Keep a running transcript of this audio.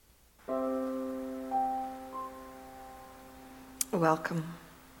Welcome.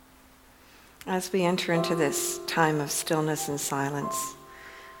 As we enter into this time of stillness and silence,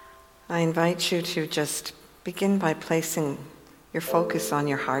 I invite you to just begin by placing your focus on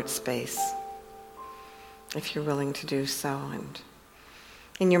your heart space, if you're willing to do so. And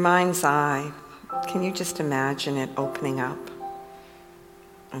in your mind's eye, can you just imagine it opening up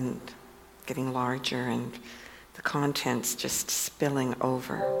and getting larger and the contents just spilling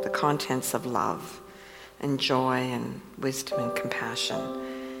over, the contents of love and joy and wisdom and compassion.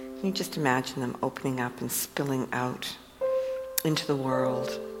 Can you just imagine them opening up and spilling out into the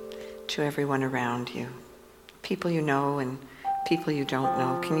world, to everyone around you, people you know and people you don't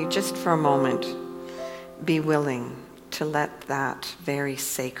know? Can you just for a moment be willing to let that very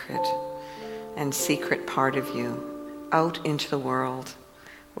sacred and secret part of you out into the world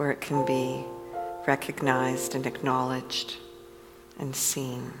where it can be recognized and acknowledged and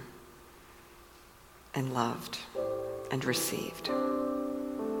seen and loved and received?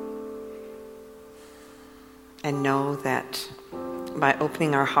 And know that by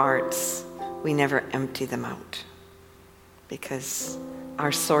opening our hearts, we never empty them out, because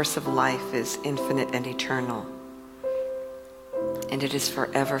our source of life is infinite and eternal, and it is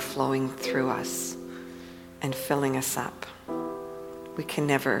forever flowing through us and filling us up. We can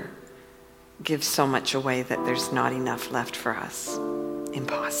never give so much away that there's not enough left for us.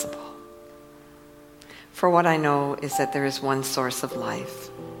 Impossible. For what I know is that there is one source of life.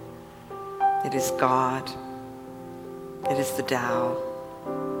 It is God. It is the Tao.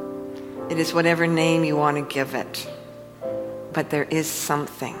 It is whatever name you want to give it. But there is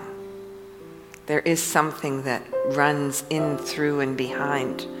something. There is something that runs in, through, and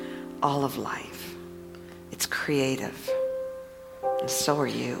behind all of life. It's creative. And so are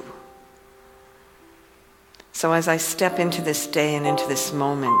you. So as I step into this day and into this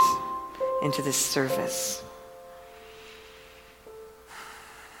moment, into this service,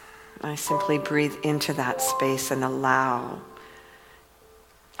 I simply breathe into that space and allow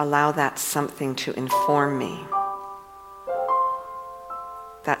that something to inform me.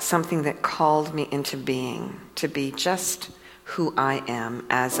 That something that called me into being, to be just who I am,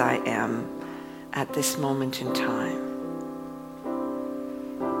 as I am, at this moment in time.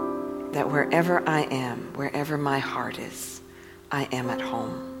 That wherever I am, wherever my heart is, I am at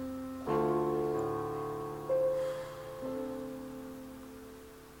home.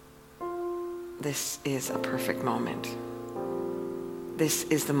 This is a perfect moment. This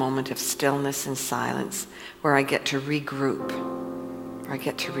is the moment of stillness and silence where I get to regroup, where I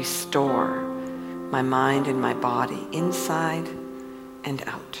get to restore my mind and my body inside and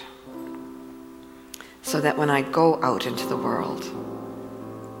out. So that when I go out into the world,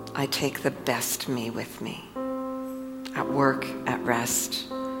 I take the best me with me. At work, at rest,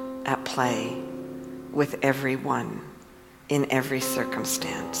 at play, with everyone, in every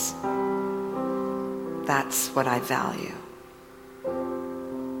circumstance. That's what I value.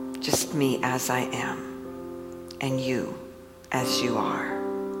 Just me as I am, and you as you are.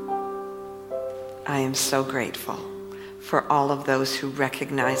 I am so grateful for all of those who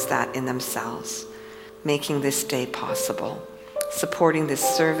recognize that in themselves, making this day possible, supporting this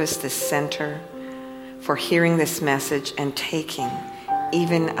service, this center, for hearing this message and taking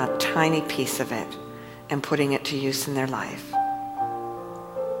even a tiny piece of it and putting it to use in their life.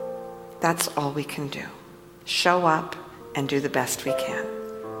 That's all we can do. Show up and do the best we can.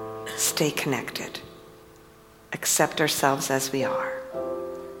 Stay connected. Accept ourselves as we are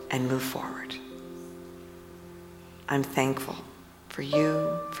and move forward. I'm thankful for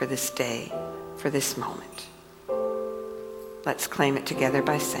you, for this day, for this moment. Let's claim it together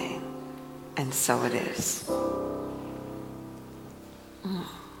by saying, and so it is.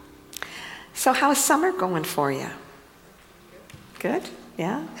 So how's summer going for you? Good?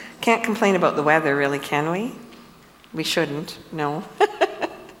 Yeah? Can't complain about the weather, really, can we? We shouldn't, no.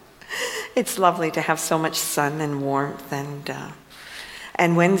 It's lovely to have so much sun and warmth,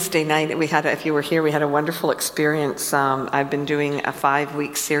 and Wednesday night we had, if you were here, we had a wonderful experience. I've been doing a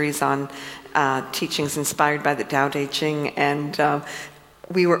 5-week series on teachings inspired by the Tao Te Ching, and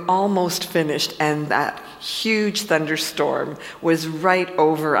we were almost finished, and that huge thunderstorm was right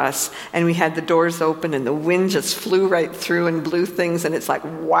over us, and we had the doors open and the wind just flew right through and blew things, and it's like,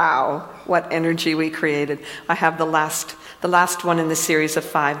 wow, what energy we created. I have the last one in the series of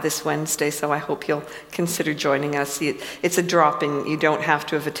 5 this Wednesday, so I hope you'll consider joining us. It's a drop-in. You don't have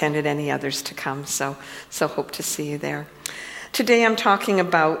to have attended any others to come, so hope to see you there. Today I'm talking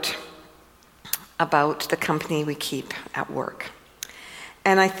about the company we keep at work.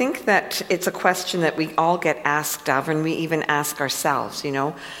 And I think that it's a question that we all get asked of, and we even ask ourselves,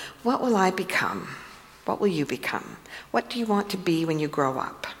 what will I become? What will you become? What do you want to be when you grow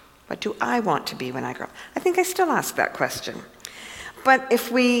up? What do I want to be when I grow up? I think I still ask that question. But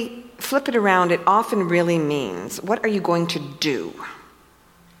if we flip it around, it often really means, what are you going to do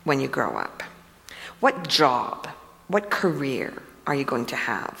when you grow up? What job, what career are you going to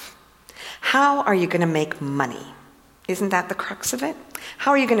have? How are you going to make money? Isn't that the crux of it?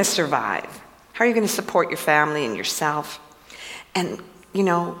 How are you going to survive? How are you going to support your family and yourself? And,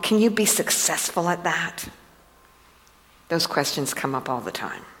 can you be successful at that? Those questions come up all the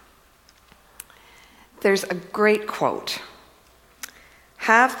time. There's a great quote.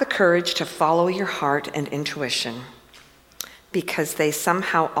 Have the courage to follow your heart and intuition because they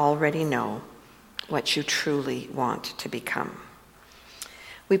somehow already know what you truly want to become.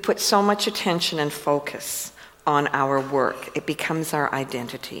 We put so much attention and focus on our work. It becomes our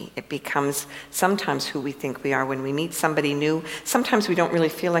identity. It becomes sometimes who we think we are. When we meet somebody new, sometimes we don't really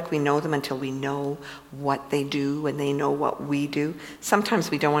feel like we know them until we know what they do and they know what we do.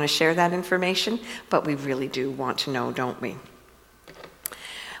 Sometimes we don't want to share that information, but we really do want to know, don't we?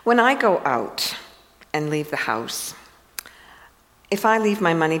 When I go out and leave the house, if I leave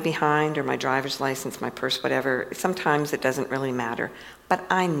my money behind or my driver's license, my purse, whatever, sometimes it doesn't really matter. But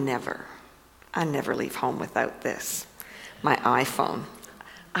I never leave home without this, my iPhone.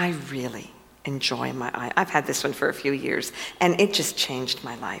 I really enjoy I've had this one for a few years, and it just changed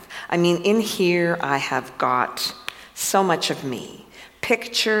my life. I mean, in here I have got so much of me.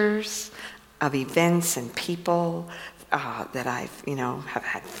 Pictures of events and people that I've, have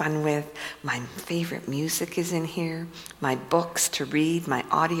had fun with. My favorite music is in here. My books to read, my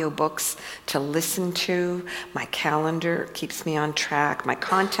audio books to listen to. My calendar keeps me on track. My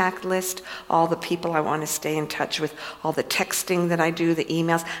contact list, all the people I want to stay in touch with, all the texting that I do, the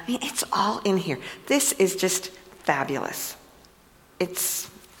emails. I mean, it's all in here. This is just fabulous. It's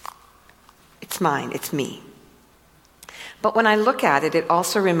mine. It's me. But when I look at it, it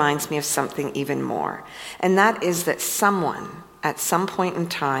also reminds me of something even more. And that is that someone, at some point in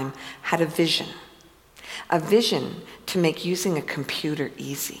time, had a vision to make using a computer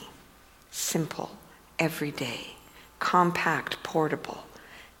easy, simple, everyday, compact, portable,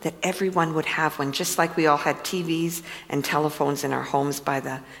 that everyone would have one, just like we all had TVs and telephones in our homes by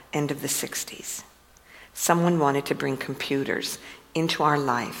the end of the 60s. Someone wanted to bring computers into our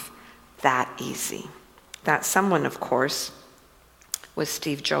life that easy. That someone, of course, was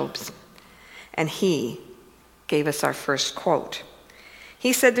Steve Jobs. And he gave us our first quote.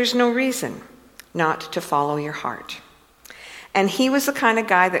 He said, "There's no reason not to follow your heart." And he was the kind of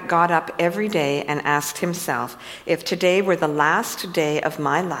guy that got up every day and asked himself, if today were the last day of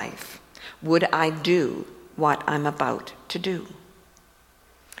my life, would I do what I'm about to do?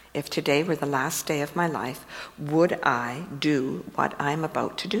 If today were the last day of my life, would I do what I'm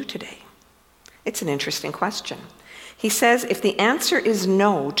about to do today? It's an interesting question. He says, if the answer is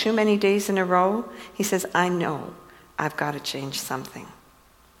no too many days in a row, he says, I know I've got to change something.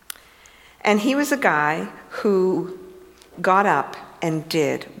 And he was a guy who got up and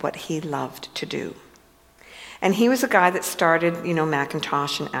did what he loved to do. And he was a guy that started,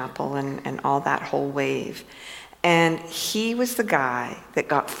 Macintosh and Apple and all that whole wave. And he was the guy that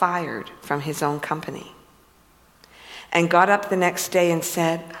got fired from his own company and got up the next day and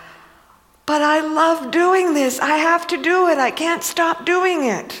said, but I love doing this. I have to do it. I can't stop doing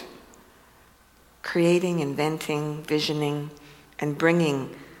it. Creating, inventing, visioning, and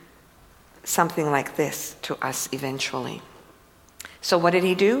bringing something like this to us eventually. So what did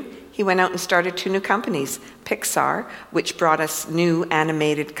he do? He went out and started 2 new companies. Pixar, which brought us new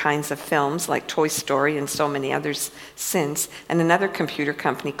animated kinds of films like Toy Story and so many others since, and another computer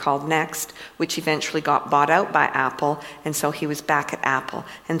company called Next, which eventually got bought out by Apple, and so he was back at Apple.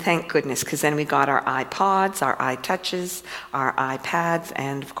 And thank goodness, because then we got our iPods, our iTouches, our iPads,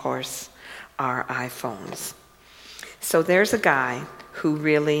 and of course, our iPhones. So there's a guy who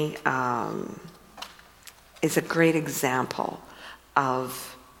really is a great example of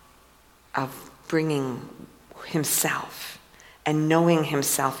bringing himself and knowing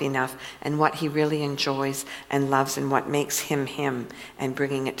himself enough and what he really enjoys and loves and what makes him him and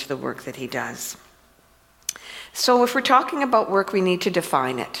bringing it to the work that he does. So if we're talking about work, we need to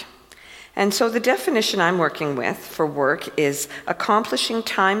define it. And so the definition I'm working with for work is accomplishing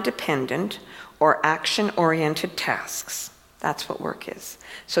time-dependent or action-oriented tasks. That's what work is.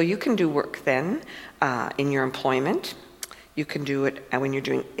 So you can do work then in your employment. You can do it when you're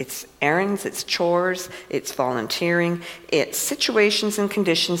doing, it's errands, it's chores, it's volunteering, it's situations and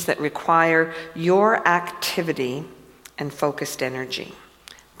conditions that require your activity and focused energy.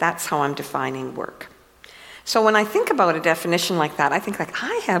 That's how I'm defining work. So when I think about a definition like that, I think like,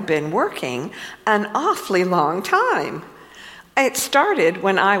 I have been working an awfully long time. It started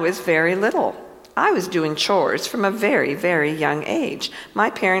when I was very little. I was doing chores from a very, very young age. My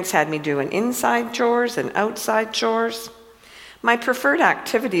parents had me doing inside chores and outside chores. My preferred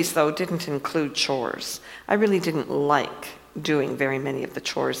activities, though, didn't include chores. I really didn't like doing very many of the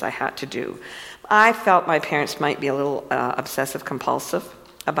chores I had to do. I felt my parents might be a little obsessive compulsive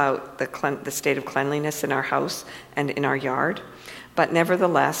about the state of cleanliness in our house and in our yard. But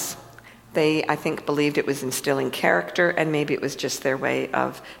nevertheless, they, I think, believed it was instilling character, and maybe it was just their way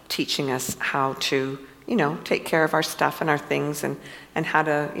of teaching us how to, take care of our stuff and our things and how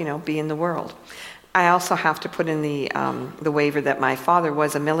to, be in the world. I also have to put in the waiver that my father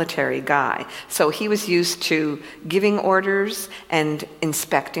was a military guy. So he was used to giving orders and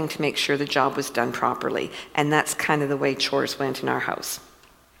inspecting to make sure the job was done properly. And that's kind of the way chores went in our house.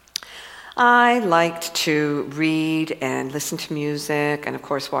 I liked to read and listen to music and, of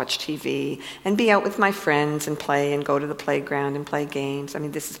course, watch TV and be out with my friends and play and go to the playground and play games. I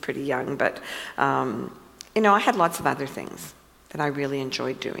mean, this is pretty young, but, I had lots of other things that I really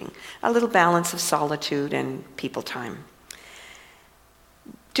enjoyed doing. A little balance of solitude and people time.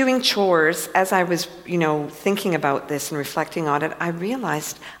 Doing chores, as I was, thinking about this and reflecting on it, I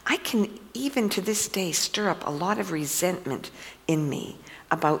realized I can even to this day stir up a lot of resentment in me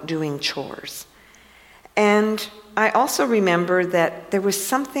about doing chores. And I also remember that there was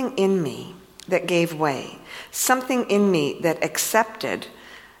something in me that gave way, something in me that accepted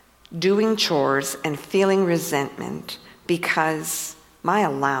doing chores and feeling resentment because my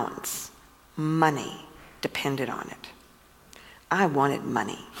allowance, money, depended on it. I wanted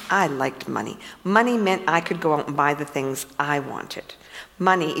money. I liked money. Money meant I could go out and buy the things I wanted.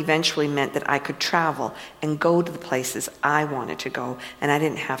 Money eventually meant that I could travel and go to the places I wanted to go, and I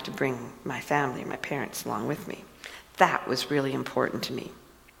didn't have to bring my family, my parents, along with me. That was really important to me.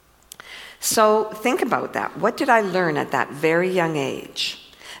 So think about that. What did I learn at that very young age?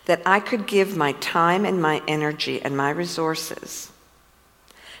 That I could give my time and my energy and my resources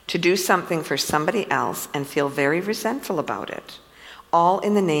to do something for somebody else and feel very resentful about it, all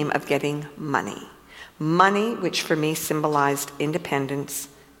in the name of getting money. Money, which for me symbolized independence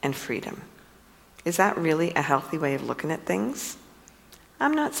and freedom. Is that really a healthy way of looking at things?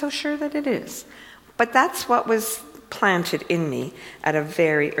 I'm not so sure that it is. But that's what was planted in me at a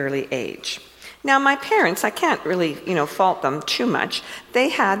very early age. Now, my parents, I can't really, fault them too much. They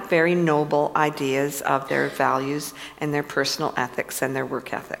had very noble ideas of their values and their personal ethics and their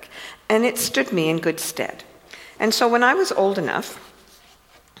work ethic. And it stood me in good stead. And so when I was old enough,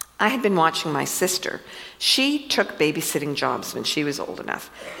 I had been watching my sister. She took babysitting jobs when she was old enough.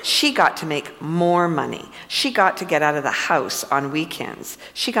 She got to make more money. She got to get out of the house on weekends.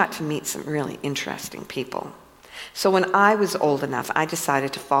 She got to meet some really interesting people. So when I was old enough, I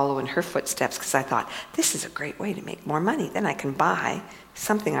decided to follow in her footsteps because I thought, this is a great way to make more money. Then I can buy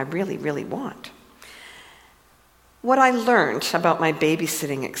something I really, really want. What I learned about my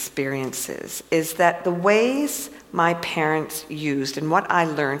babysitting experiences is that the ways my parents used and what I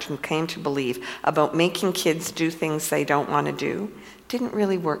learned and came to believe about making kids do things they don't want to do didn't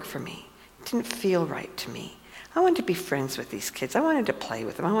really work for me. It didn't feel right to me. I wanted to be friends with these kids. I wanted to play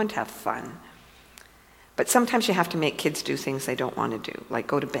with them. I wanted to have fun. But sometimes you have to make kids do things they don't want to do, like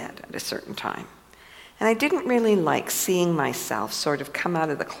go to bed at a certain time. And I didn't really like seeing myself sort of come out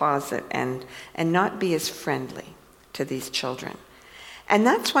of the closet and not be as friendly to these children. And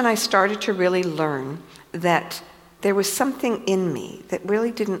that's when I started to really learn that there was something in me that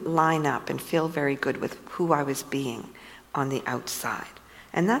really didn't line up and feel very good with who I was being on the outside.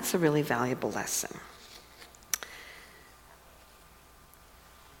 And that's a really valuable lesson.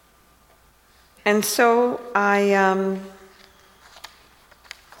 And so I,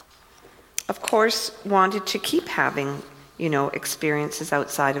 of course, wanted to keep having, experiences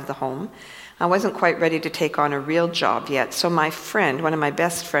outside of the home. I wasn't quite ready to take on a real job yet. So my friend, one of my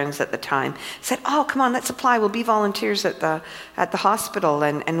best friends at the time, said, oh, come on, let's apply. We'll be volunteers at the hospital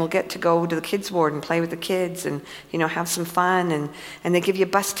and we'll get to go to the kids' ward and play with the kids and, have some fun. And they give you a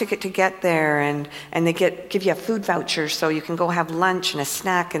bus ticket to get there and they give you a food voucher so you can go have lunch and a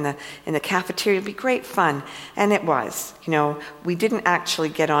snack in the cafeteria. It'd be great fun. And it was. We didn't actually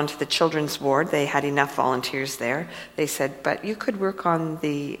get onto the children's ward. They had enough volunteers there. They said, but you could work on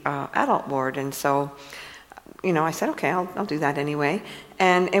the adult ward. And so, I said, okay, I'll do that anyway.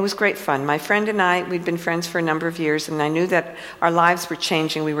 And it was great fun. My friend and I, we'd been friends for a number of years, and I knew that our lives were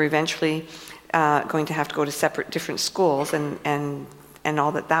changing. We were eventually going to have to go to different schools, and and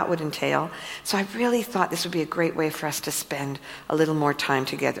all that would entail. So I really thought this would be a great way for us to spend a little more time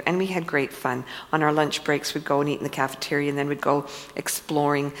together. And we had great fun. On our lunch breaks, we'd go and eat in the cafeteria, and then we'd go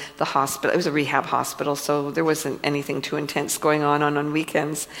exploring the hospital. It was a rehab hospital, so there wasn't anything too intense going on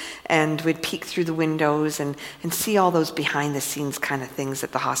weekends. And we'd peek through the windows and see all those behind-the-scenes kind of things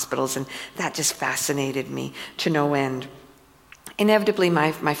at the hospitals, and that just fascinated me to no end. Inevitably,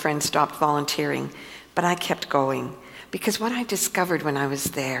 my friends stopped volunteering, but I kept going. Because what I discovered when I was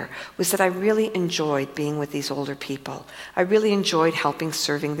there was that I really enjoyed being with these older people. I really enjoyed helping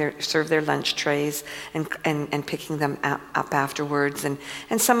serve their lunch trays and picking them up afterwards. And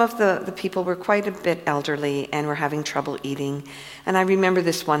some of the people were quite a bit elderly and were having trouble eating. And I remember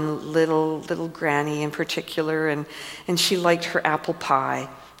this one little granny in particular, and she liked her apple pie.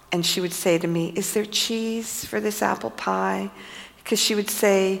 And she would say to me, "Is there cheese for this apple pie?" Because she would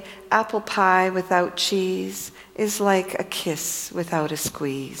say, "Apple pie without cheese is like a kiss without a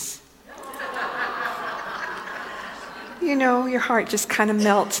squeeze." You know, your heart just kind of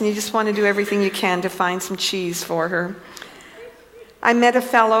melts and you just want to do everything you can to find some cheese for her. I met a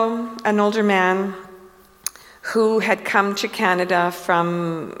fellow, an older man, who had come to Canada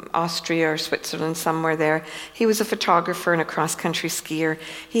from Austria or Switzerland, somewhere there. He was a photographer and a cross-country skier.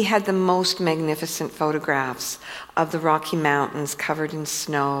 He had the most magnificent photographs of the Rocky Mountains covered in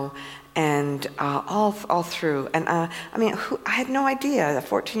snow and all through. And I had no idea. A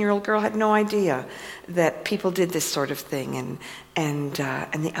 14-year-old girl had no idea that people did this sort of thing and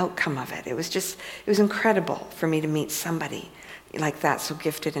the outcome of it. It was incredible for me to meet somebody like that, so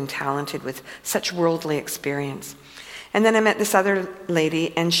gifted and talented with such worldly experience. And then I met this other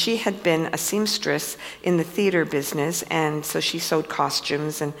lady, and she had been a seamstress in the theater business, and so she sewed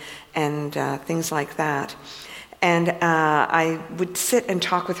costumes and things like that. And I would sit and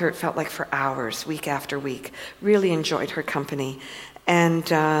talk with her, it felt like for hours, week after week. Really enjoyed her company. And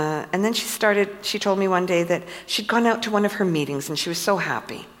then she told me one day that she'd gone out to one of her meetings, and she was so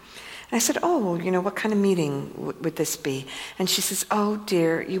happy. And I said, "Oh, what kind of meeting would this be?" And she says, "Oh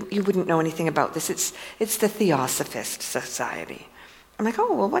dear, you wouldn't know anything about this. It's the Theosophist Society." I'm like,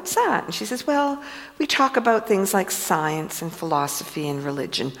 "Oh, well, what's that?" And she says, "Well, we talk about things like science and philosophy and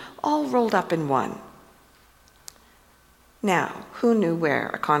religion, all rolled up in one." Now, who knew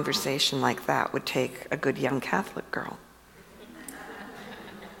where a conversation like that would take a good young Catholic girl?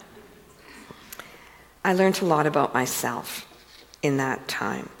 I learned a lot about myself in that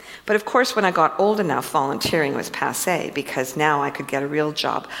time. But of course, when I got old enough, volunteering was passé, because now I could get a real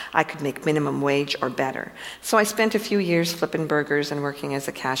job. I could make minimum wage or better. So I spent a few years flipping burgers and working as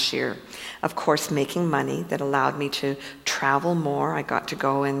a cashier. Of course, making money that allowed me to travel more. I got to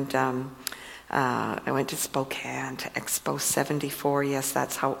go and I went to Spokane, to Expo 74. Yes,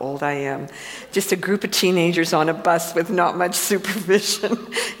 that's how old I am. Just a group of teenagers on a bus with not much supervision.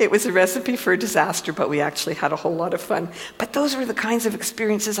 It was a recipe for a disaster, but we actually had a whole lot of fun. But those were the kinds of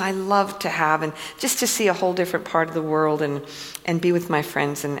experiences I loved to have, and just to see a whole different part of the world and be with my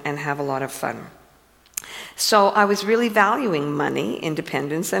friends and have a lot of fun. So I was really valuing money,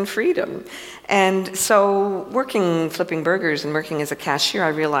 independence, and freedom. And so flipping burgers and working as a cashier, I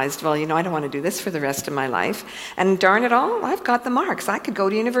realized, well, I don't want to do this for the rest of my life. And darn it all, I've got the marks. I could go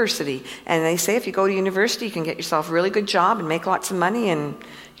to university. And they say if you go to university, you can get yourself a really good job and make lots of money, and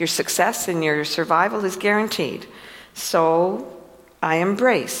your success and your survival is guaranteed. So I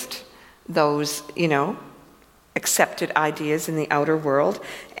embraced those, accepted ideas in the outer world.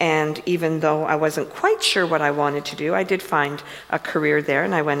 And even though I wasn't quite sure what I wanted to do, I did find a career there,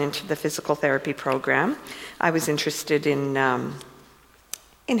 and I went into the physical therapy program. I was interested in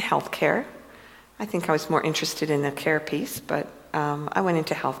healthcare. I think I was more interested in the care piece, but I went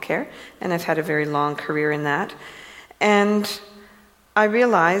into healthcare, and I've had a very long career in that. And I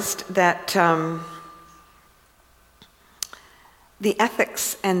realized that the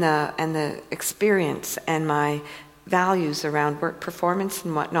ethics and the experience and my values around work performance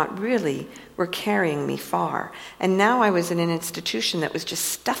and whatnot really were carrying me far. And now I was in an institution that was just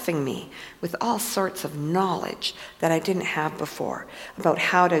stuffing me with all sorts of knowledge that I didn't have before about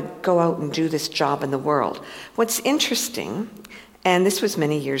how to go out and do this job in the world. What's interesting, and this was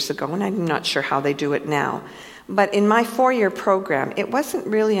many years ago, and I'm not sure how they do it now, but in my 4-year program, it wasn't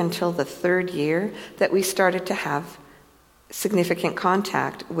really until the 3rd year that we started to have significant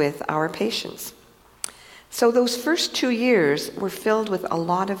contact with our patients. So those first 2 years were filled with a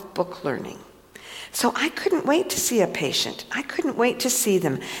lot of book learning. So I couldn't wait to see a patient. I couldn't wait to see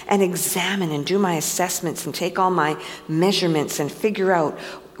them and examine and do my assessments and take all my measurements and figure out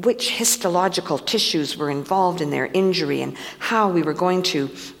which histological tissues were involved in their injury and how we were going to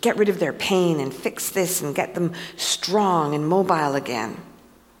get rid of their pain and fix this and get them strong and mobile again.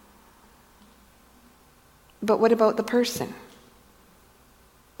 But what about the person?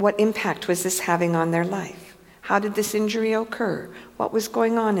 What impact was this having on their life? How did this injury occur? What was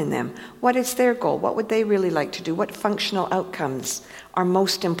going on in them? What is their goal? What would they really like to do? What functional outcomes are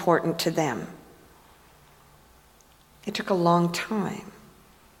most important to them? It took a long time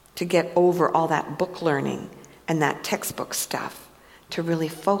to get over all that book learning and that textbook stuff to really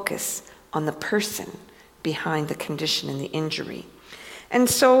focus on the person behind the condition and the injury. And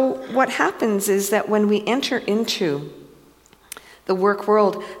so what happens is that when we enter into the work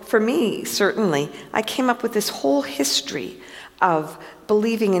world, for me, certainly, I came up with this whole history of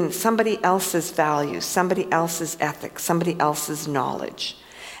believing in somebody else's values, somebody else's ethics, somebody else's knowledge.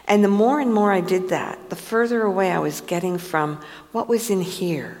 And the more and more I did that, the further away I was getting from what was in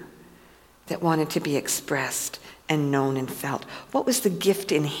here that wanted to be expressed and known and felt. What was the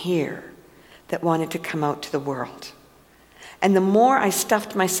gift in here that wanted to come out to the world? And the more I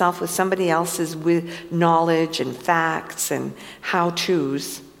stuffed myself with somebody else's knowledge and facts and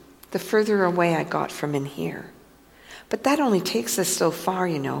how-tos, the further away I got from in here. But that only takes us so far,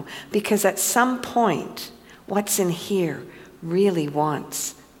 because at some point, what's in here really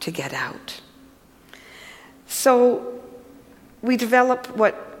wants to get out. So we develop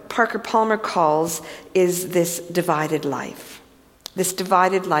what Parker Palmer calls is this divided life. This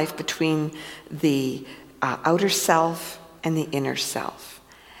divided life between the outer self and the inner self.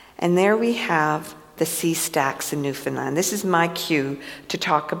 And there we have the sea stacks in Newfoundland. This is my cue to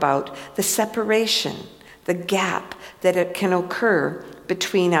talk about the separation, the gap that it can occur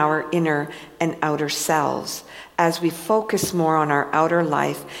between our inner and outer selves as we focus more on our outer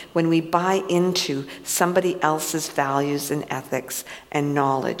life, when we buy into somebody else's values and ethics and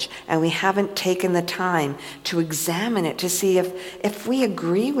knowledge, and we haven't taken the time to examine it to see if we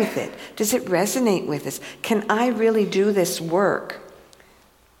agree with it. Does it resonate with us? Can I really do this work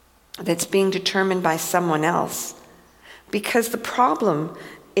that's being determined by someone else? Because the problem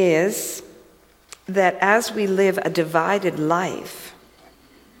is that as we live a divided life,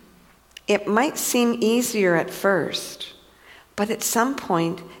 it might seem easier at first, but at some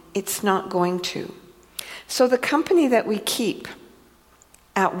point, it's not going to. So the company that we keep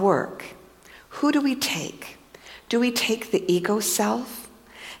at work, who do we take? Do we take the ego self?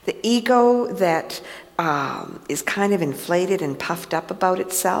 The ego that is kind of inflated and puffed up about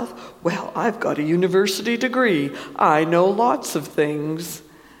itself? Well, I've got a university degree. I know lots of things.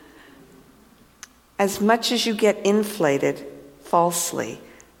 As much as you get inflated falsely,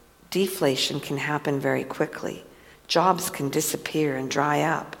 deflation can happen very quickly. Jobs can disappear and dry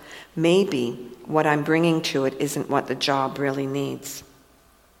up. Maybe what I'm bringing to it isn't what the job really needs.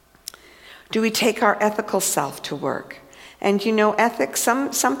 Do we take our ethical self to work? And ethics,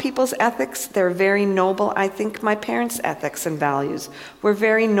 some people's ethics, they're very noble. I think my parents' ethics and values were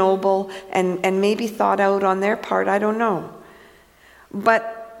very noble and maybe thought out on their part, I don't know.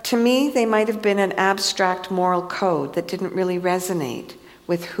 But to me, they might have been an abstract moral code that didn't really resonate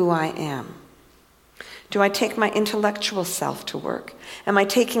with who I am. Do I take my intellectual self to work? Am I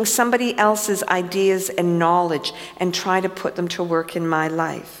taking somebody else's ideas and knowledge and try to put them to work in my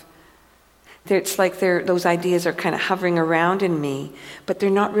life? It's like those ideas are kind of hovering around in me, but they're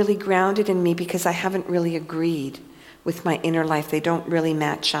not really grounded in me because I haven't really agreed with my inner life. They don't really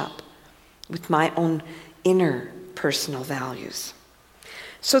match up with my own inner personal values.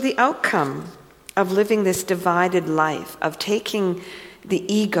 So the outcome of living this divided life, of taking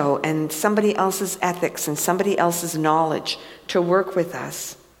the ego and somebody else's ethics and somebody else's knowledge to work with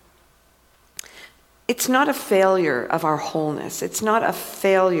us, it's not a failure of our wholeness. It's not a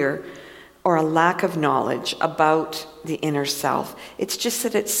failure or a lack of knowledge about the inner self. It's just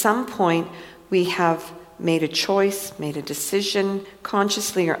that at some point we have made a choice, made a decision,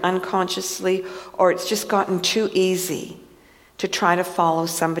 consciously or unconsciously, or it's just gotten too easy to try to follow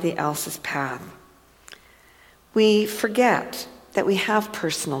somebody else's path. We forget that we have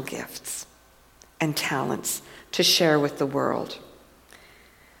personal gifts and talents to share with the world.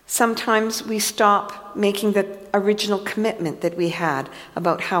 Sometimes we stop making the original commitment that we had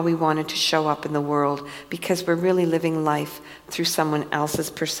about how we wanted to show up in the world because we're really living life through someone else's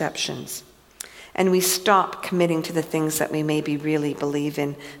perceptions. And we stop committing to the things that we maybe really believe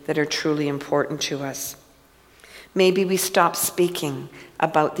in that are truly important to us. Maybe we stop speaking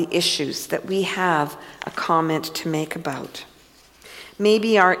about the issues that we have a comment to make about.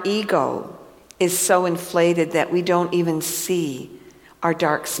 Maybe our ego is so inflated that we don't even see our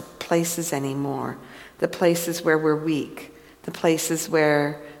dark places anymore, the places where we're weak, the places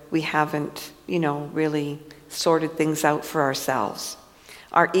where we haven't, really sorted things out for ourselves.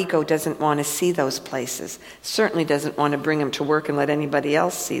 Our ego doesn't want to see those places, certainly doesn't want to bring them to work and let anybody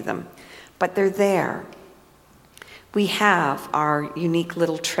else see them. But they're there. We have our unique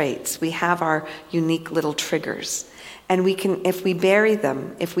little traits. We have our unique little triggers. And we can, if we bury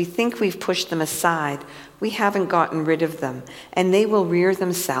them, if we think we've pushed them aside, we haven't gotten rid of them. And they will rear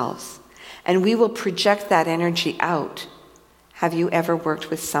themselves. And we will project that energy out. Have you ever worked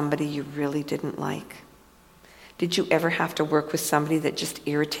with somebody you really didn't like? Did you ever have to work with somebody that just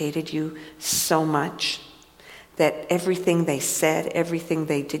irritated you so much that everything they said, everything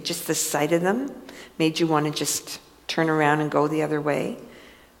they did, just the sight of them made you want to just turn around and go the other way?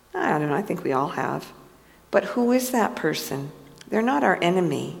 I don't know, I think we all have. But who is that person? They're not our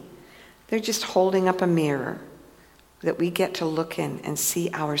enemy. They're just holding up a mirror that we get to look in and see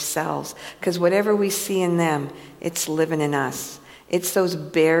ourselves. Because whatever we see in them, it's living in us. It's those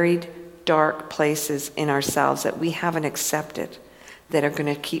buried dark places in ourselves that we haven't accepted that are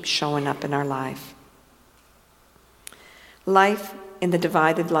going to keep showing up in our life. Life in the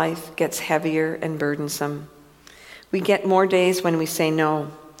divided life gets heavier and burdensome. We get more days when we say,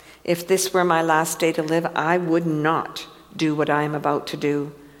 no, if this were my last day to live, I would not do what I am about to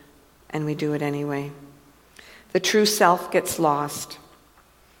do. And we do it anyway. The true self gets lost.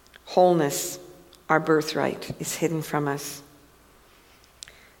 Wholeness, our birthright, is hidden from us.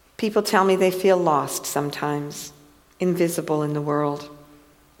 People tell me they feel lost sometimes, invisible in the world.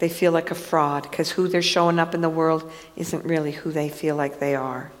 They feel like a fraud because who they're showing up in the world isn't really who they feel like they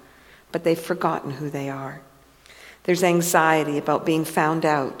are. But they've forgotten who they are. There's anxiety about being found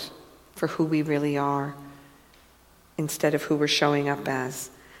out for who we really are instead of who we're showing up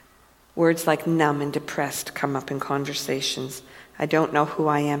as. Words like numb and depressed come up in conversations. I don't know who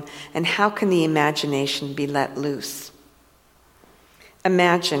I am. And how can the imagination be let loose?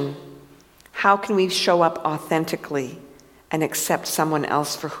 Imagine, how can we show up authentically and accept someone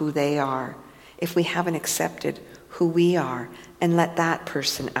else for who they are if we haven't accepted who we are and let that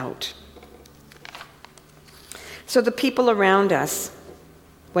person out? So the people around us,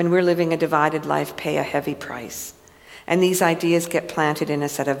 when we're living a divided life, pay a heavy price. And these ideas get planted in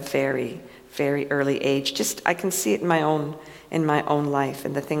us at a very, very early age. I can see it in my own life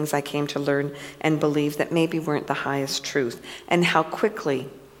and the things I came to learn and believe that maybe weren't the highest truth. And how quickly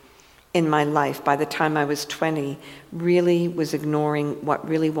in my life, by the time I was 20, really was ignoring what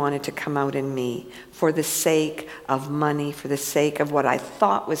really wanted to come out in me for the sake of money, for the sake of what I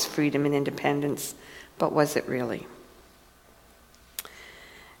thought was freedom and independence. But was it really?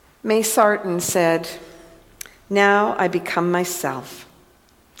 May Sarton said, "Now I become myself.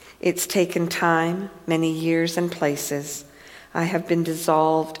 It's taken time, many years and places. I have been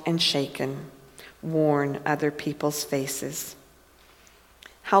dissolved and shaken, worn other people's faces."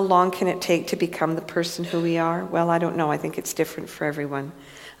 How long can it take to become the person who we are? Well, I don't know. I think it's different for everyone.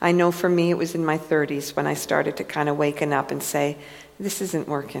 I know for me it was in my 30s when I started to kind of waken up and say, this isn't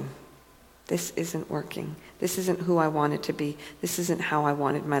working. This isn't working. This isn't who I wanted to be. This isn't how I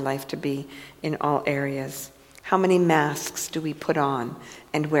wanted my life to be in all areas. How many masks do we put on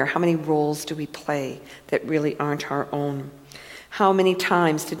and wear? How many roles do we play that really aren't our own? How many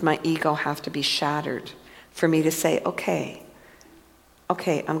times did my ego have to be shattered for me to say, okay,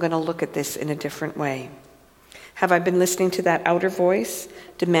 I'm going to look at this in a different way? Have I been listening to that outer voice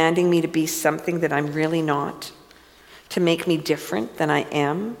demanding me to be something that I'm really not? To make me different than I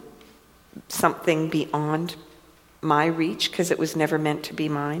am? Something beyond my reach because it was never meant to be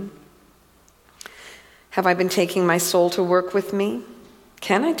mine? Have I been taking my soul to work with me?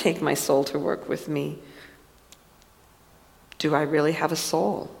 Can I take my soul to work with me? Do I really have a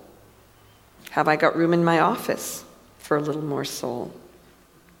soul? Have I got room in my office for a little more soul?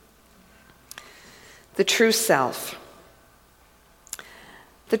 The true self.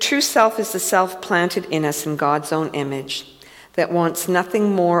 The true self is the self planted in us in God's own image that wants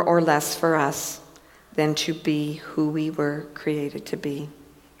nothing more or less for us than to be who we were created to be.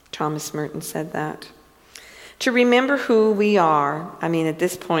 Thomas Merton said that. To remember who we are, at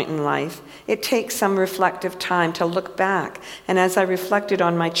this point in life, it takes some reflective time to look back. And as I reflected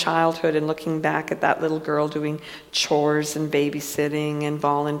on my childhood and looking back at that little girl doing chores and babysitting and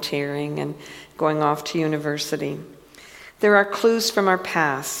volunteering and going off to university, there are clues from our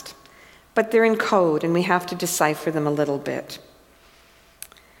past, but they're in code and we have to decipher them a little bit.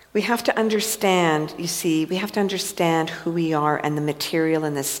 We have to understand, we have to understand who we are and the material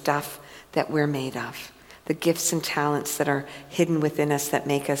and the stuff that we're made of. The gifts and talents that are hidden within us that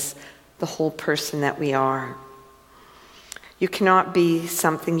make us the whole person that we are. You cannot be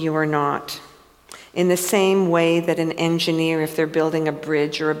something you are not. In the same way that an engineer, if they're building a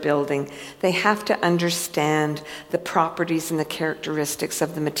bridge or a building, they have to understand the properties and the characteristics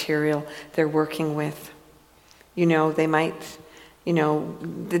of the material they're working with. They might,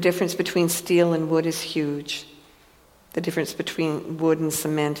 the difference between steel and wood is huge. The difference between wood and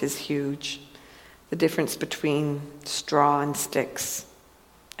cement is huge. The difference between straw and sticks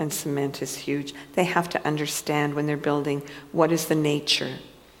and cement is huge. They have to understand when they're building what is the nature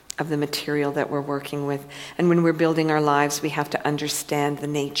of the material that we're working with. And when we're building our lives, we have to understand the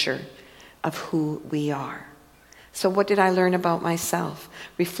nature of who we are. So what did I learn about myself?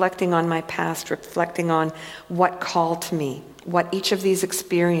 Reflecting on my past, reflecting on what called to me, what each of these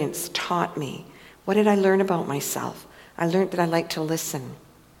experiences taught me. What did I learn about myself? I learned that I like to listen.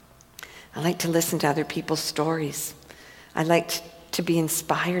 I like to listen to other people's stories. I liked to be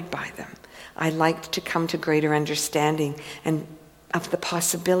inspired by them. I liked to come to greater understanding and of the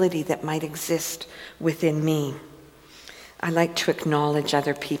possibility that might exist within me. I like to acknowledge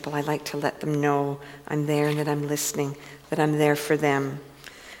other people. I like to let them know I'm there and that I'm listening, that I'm there for them.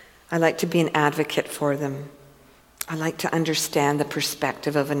 I like to be an advocate for them. I like to understand the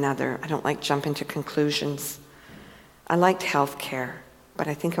perspective of another. I don't like jumping to conclusions. I liked healthcare, but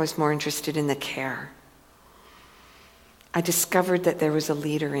I think I was more interested in the care. I discovered that there was a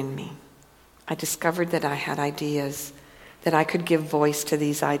leader in me. I discovered that I had ideas, that I could give voice to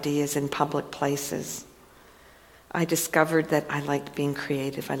these ideas in public places. I discovered that I liked being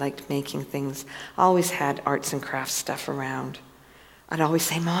creative. I liked making things. I always had arts and crafts stuff around. I'd always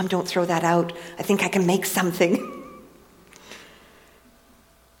say, Mom, don't throw that out. I think I can make something.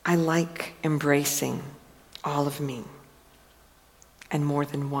 I like embracing all of me and more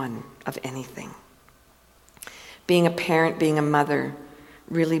than one of anything. Being a parent, being a mother,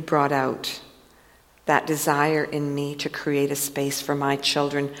 really brought out that desire in me to create a space for my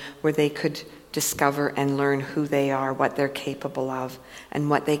children where they could discover and learn who they are, what they're capable of, and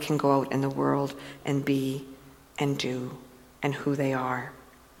what they can go out in the world and be and do, and who they are.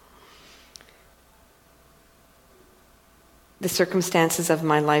 The circumstances of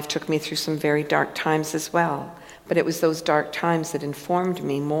my life took me through some very dark times as well, but it was those dark times that informed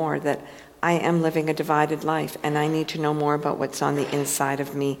me more that I am living a divided life, and I need to know more about what's on the inside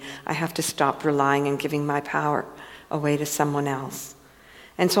of me. I have to stop relying and giving my power away to someone else.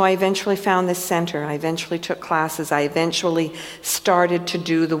 And so I eventually found this center. I eventually took classes. I eventually started to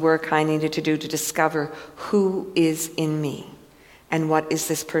do the work I needed to do to discover who is in me and what is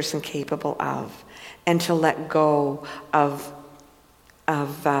this person capable of, and to let go of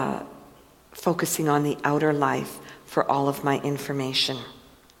focusing on the outer life for all of my information.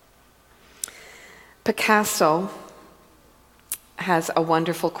 Picasso has a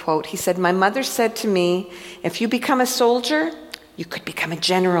wonderful quote. He said, "My mother said to me, if you become a soldier, you could become a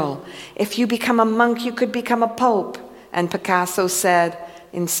general. If you become a monk, you could become a pope." And Picasso said,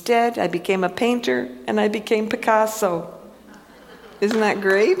 "Instead, I became a painter and I became Picasso." Isn't that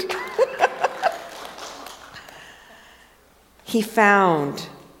great? He found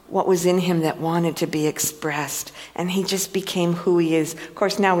what was in him that wanted to be expressed, and he just became who he is. Of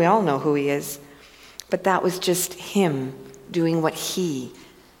course, now we all know who he is. But that was just him doing what he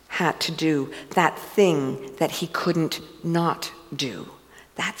had to do, that thing that he couldn't not do.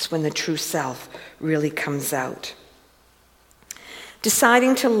 That's when the true self really comes out.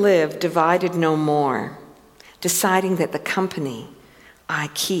 Deciding to live divided no more. Deciding that the company I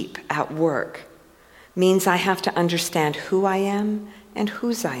keep at work means I have to understand who I am and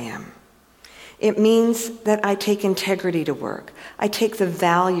whose I am. It means that I take integrity to work. I take the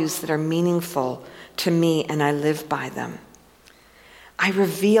values that are meaningful to me and I live by them. I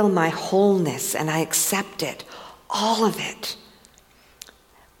reveal my wholeness and I accept it, all of it.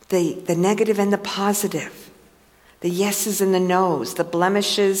 The negative and the positive, the yeses and the nos, the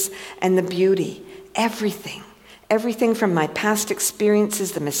blemishes and the beauty, everything. Everything from my past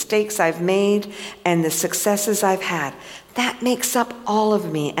experiences, the mistakes I've made, and the successes I've had. That makes up all of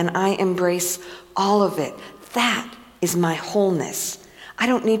me, and I embrace all of it. That is my wholeness. I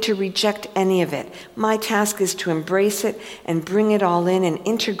don't need to reject any of it. My task is to embrace it and bring it all in and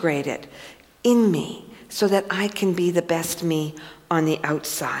integrate it in me so that I can be the best me on the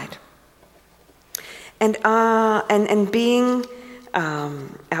outside. And being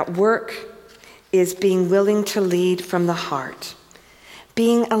at work is being willing to lead from the heart.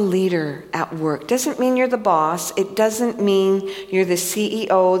 Being a leader at work doesn't mean you're the boss. It doesn't mean you're the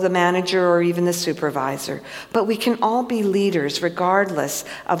CEO, the manager, or even the supervisor. But we can all be leaders regardless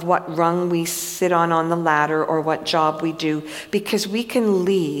of what rung we sit on the ladder or what job we do, because we can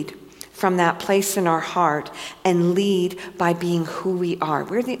lead from that place in our heart and lead by being who we are.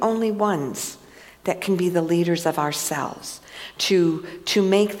 We're the only ones that can be the leaders of ourselves, to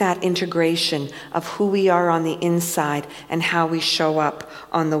make that integration of who we are on the inside and how we show up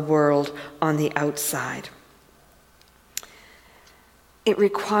on the world on the outside. It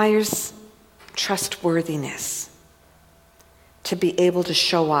requires trustworthiness to be able to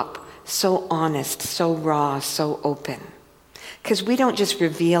show up so honest, so raw, so open. Because we don't just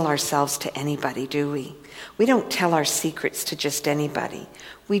reveal ourselves to anybody, do we? We don't tell our secrets to just anybody.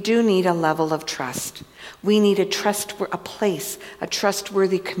 We do need a level of trust. We need a place, a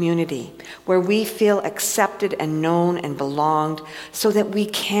trustworthy community where we feel accepted and known and belonged, so that we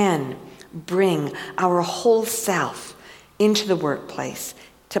can bring our whole self into the workplace,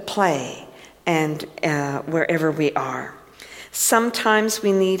 to play, and wherever we are. Sometimes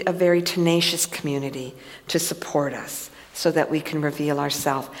we need a very tenacious community to support us so that we can reveal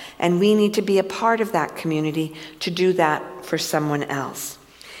ourselves. And we need to be a part of that community to do that for someone else.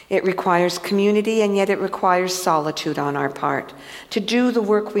 It requires community, and yet it requires solitude on our part to do the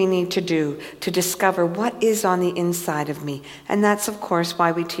work we need to do, to discover what is on the inside of me. And that's, of course,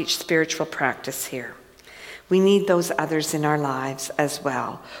 why we teach spiritual practice here. We need those others in our lives as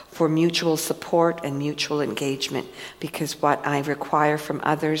well for mutual support and mutual engagement, because what I require from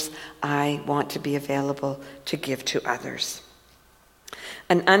others, I want to be available to give to others.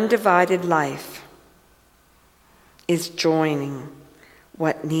 An undivided life is joining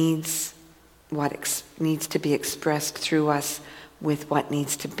what needs to be expressed through us with what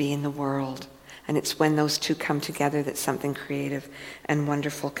needs to be in the world. And it's when those two come together that something creative and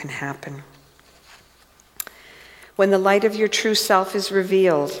wonderful can happen. When the light of your true self is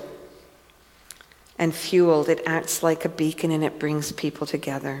revealed and fueled, it acts like a beacon and it brings people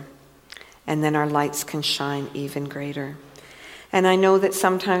together. And then our lights can shine even greater. And I know that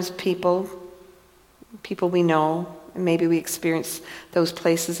sometimes people we know, maybe we experience those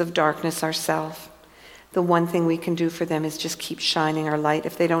places of darkness ourselves. The one thing we can do for them is just keep shining our light.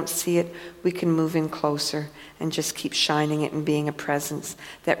 If they don't see it, we can move in closer and just keep shining it and being a presence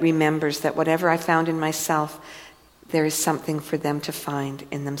that remembers that whatever I found in myself, there is something for them to find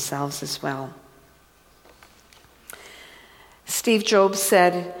in themselves as well. Steve Jobs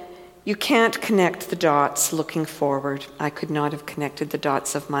said, "You can't connect the dots looking forward. I could not have connected the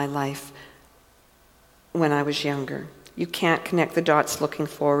dots of my life when I was younger. You can't connect the dots looking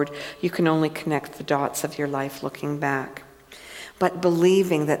forward. You can only connect the dots of your life looking back." But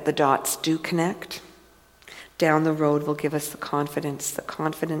believing that the dots do connect down the road will give us the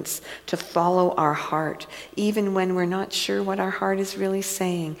confidence to follow our heart, even when we're not sure what our heart is really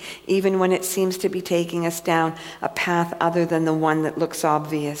saying, even when it seems to be taking us down a path other than the one that looks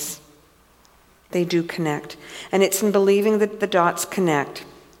obvious. They do connect. And it's in believing that the dots connect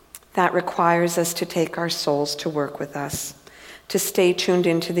that requires us to take our souls to work with us, to stay tuned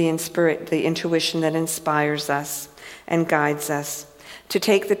into the intuition that inspires us and guides us, to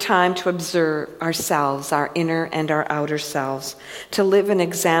take the time to observe ourselves, our inner and our outer selves, to live an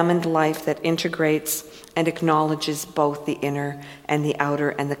examined life that integrates and acknowledges both the inner and the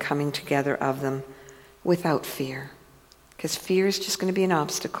outer and the coming together of them without fear. Because fear is just going to be an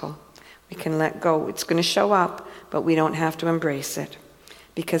obstacle. We can let go. It's going to show up, but we don't have to embrace it,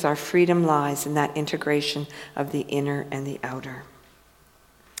 because our freedom lies in that integration of the inner and the outer.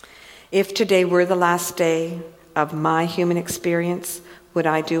 If today were the last day of my human experience, would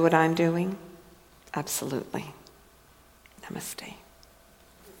I do what I'm doing? Absolutely. Namaste.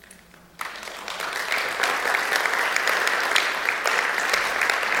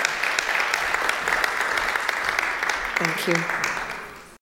 Thank you.